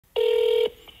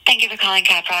Thank you for calling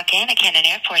Caprock Inn at Cannon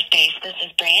Air Force Base. This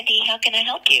is Brandi. How can I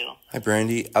help you? Hi,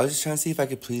 Brandi. I was just trying to see if I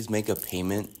could please make a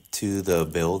payment to the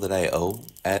bill that I owe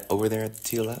over there at the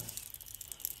TLF.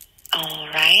 All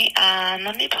right.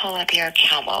 Let me pull up your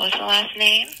account. What was the last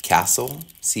name? Castle,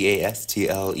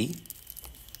 C-A-S-T-L-E.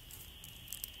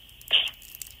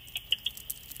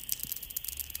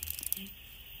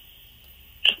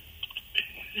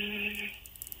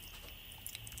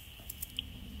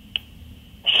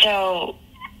 So,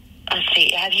 let's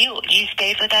see. You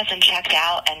stayed with us and checked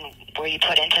out, and were you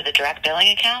put into the direct billing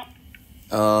account?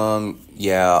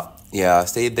 Yeah. I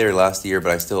stayed there last year,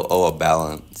 but I still owe a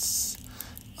balance.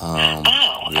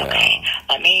 Okay.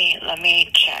 Let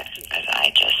me check because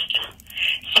I just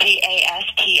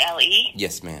C-A-S-T-L-E.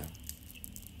 Yes, ma'am.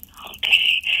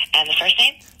 Okay. And the first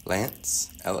name?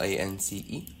 Lance,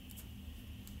 L-A-N-C-E.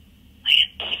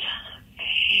 Lance.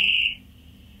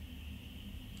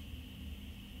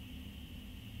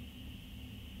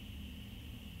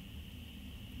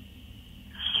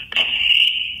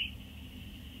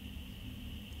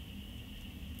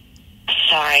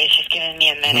 Sorry, it's just giving me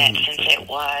a minute since it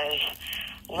was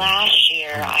last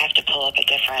year. I have to pull up the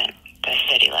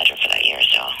city ledger for that year,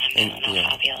 so I don't know if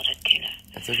I'll be able to do that.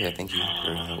 That's okay. Thank you for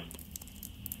your help.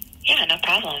 Yeah, no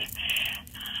problem.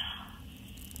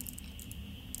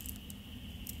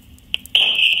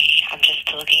 Okay, I'm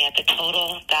just looking at the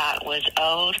total that was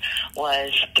owed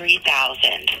was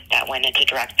 $3,000 that went into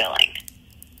direct billing.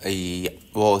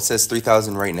 Well, it says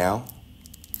 $3,000 right now.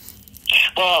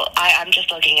 Well, I'm just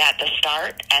looking at the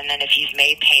start, and then if you've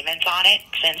made payments on it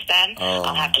since then,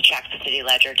 I'll have to check the city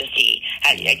ledger to see.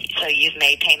 So you've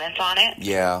made payments on it?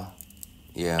 Yeah.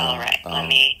 All right, All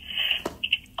right.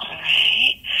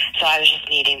 So I was just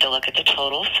needing to look at the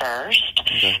total first,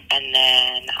 and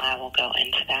then I will go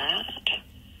into that.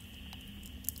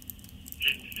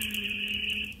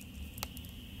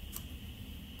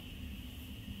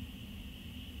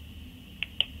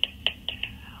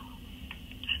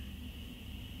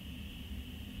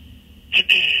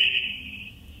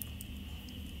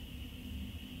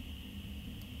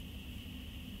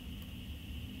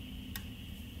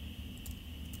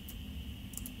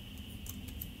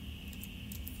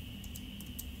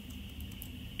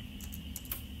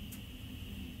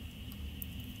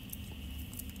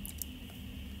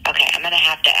 Okay, I'm going to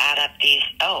have to add up these.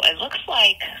 Oh, it looks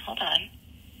like, hold on.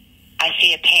 I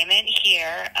see a payment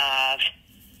here of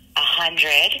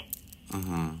 $100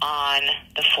 on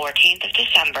the 14th of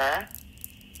December,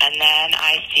 and then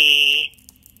I see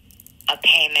a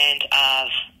payment of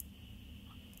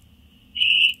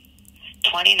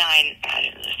 29.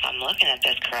 If I'm looking at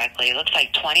this correctly, it looks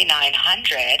like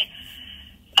 2,900.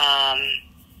 I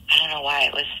don't know why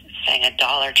it was saying a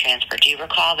dollar transfer. Do you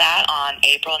recall that on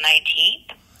April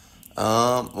 19th?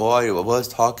 Well, I was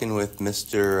talking with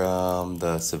Mr.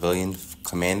 The civilian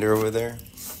commander over there,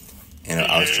 and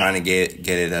I was trying to get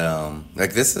it,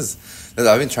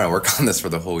 I've been trying to work on this for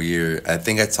the whole year. I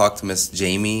think I talked to Miss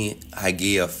Jamie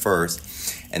Hagia first,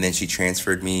 and then she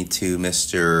transferred me to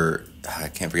Mr. I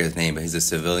can't forget his name, but he's a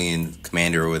civilian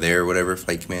commander over there, whatever,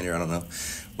 flight commander, I don't know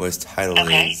what his title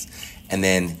is. And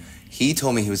then he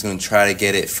told me he was going to try to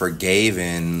get it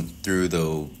forgiven through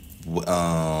the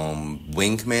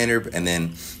wing commander, and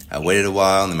then I waited a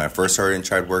while, and then my first sergeant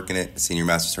tried working it, Senior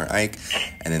Master Sergeant Ike,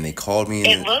 and then they called me.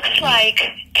 It looks like,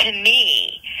 to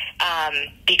me,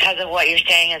 because of what you're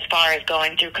saying as far as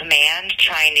going through command,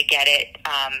 trying to get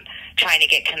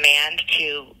command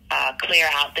to clear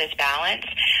out this balance,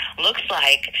 looks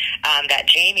like that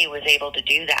Jamie was able to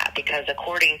do that, because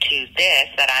according to this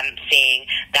that I'm seeing,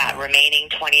 that remaining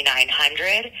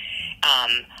 2,900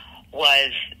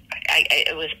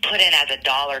 it was put in as a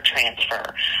dollar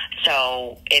transfer,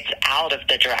 so it's out of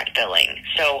the direct billing.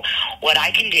 So what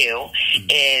I can do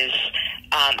is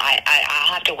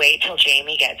I'll have to wait till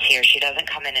Jamie gets here. She doesn't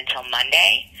come in until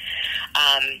Monday,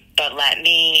 but let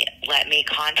me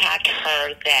contact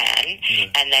her then,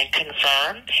 and then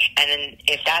confirm. And then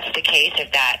if that's the case,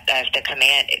 if the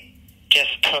command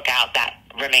just took out that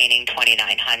remaining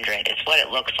 2,900, is what it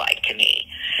looks like to me.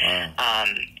 Wow.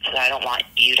 So I don't want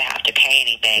you to have to pay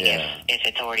anything if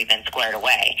it's already been squared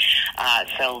away.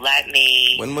 So let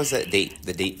me... When was that date?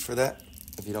 The date for that,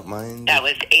 if you don't mind? That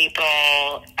was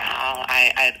April.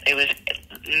 It was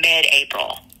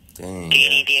mid-April. Dang. Do you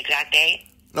need the exact date?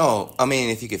 No, I mean,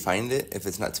 if you could find it, if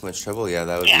it's not too much trouble, that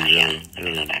would be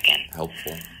really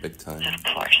helpful, big time. Of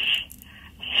course.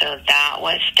 So that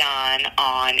was done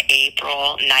on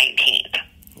April 19th.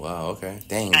 Wow, okay.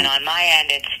 Dang. And on my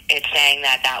end, it's saying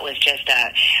that was just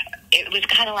it was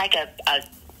kind of like a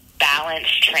balance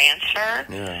transfer.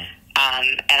 Yeah.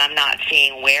 and I'm not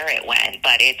seeing where it went,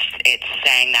 but it's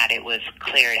saying that it was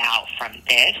cleared out from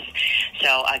this.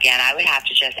 So again, I would have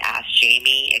to just ask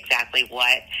Jamie exactly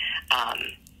what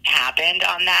happened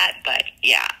on that. But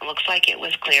yeah, it looks like it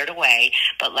was cleared away.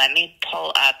 But let me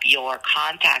pull up your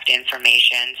contact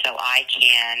information so I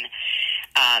can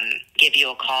give you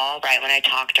a call right when I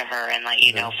talk to her and let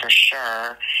you know for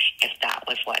sure if that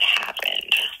was what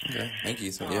happened. Okay, thank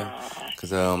you. So yeah,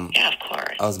 because yeah, of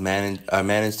course. I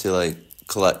managed to like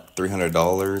collect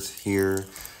 $300 here.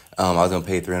 I was gonna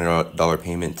pay $300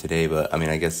 payment today, but I mean,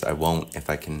 I guess I won't if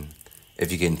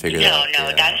you can figure that out.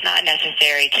 No, that's not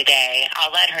necessary today.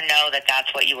 I'll let her know that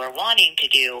that's what you were wanting to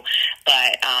do,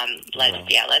 but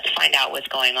let's find out what's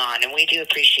going on. And we do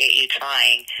appreciate you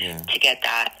trying to get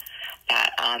that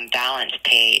balance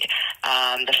paid.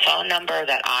 The phone number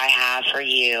that I have for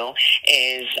you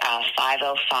is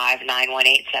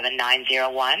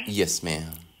 505-918-7901. Yes,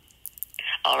 ma'am.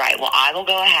 All right. Well, I will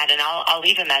go ahead and I'll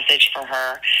leave a message for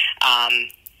her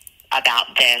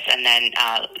about this, and then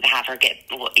have her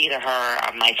either her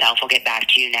or myself will get back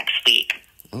to you next week.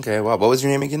 Okay. Wow. What was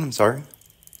your name again? I'm sorry.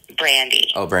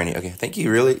 Brandi. Oh, Brandi. Okay. Thank you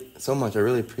really so much. I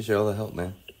really appreciate all the help,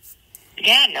 man.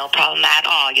 Yeah, no problem at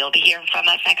all. You'll be hearing from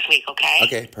us next week, okay?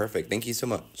 Okay, perfect. Thank you so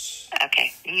much.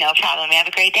 Okay, no problem. Have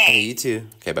a great day. Okay, you too.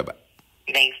 Okay, bye-bye.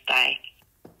 Thanks, bye.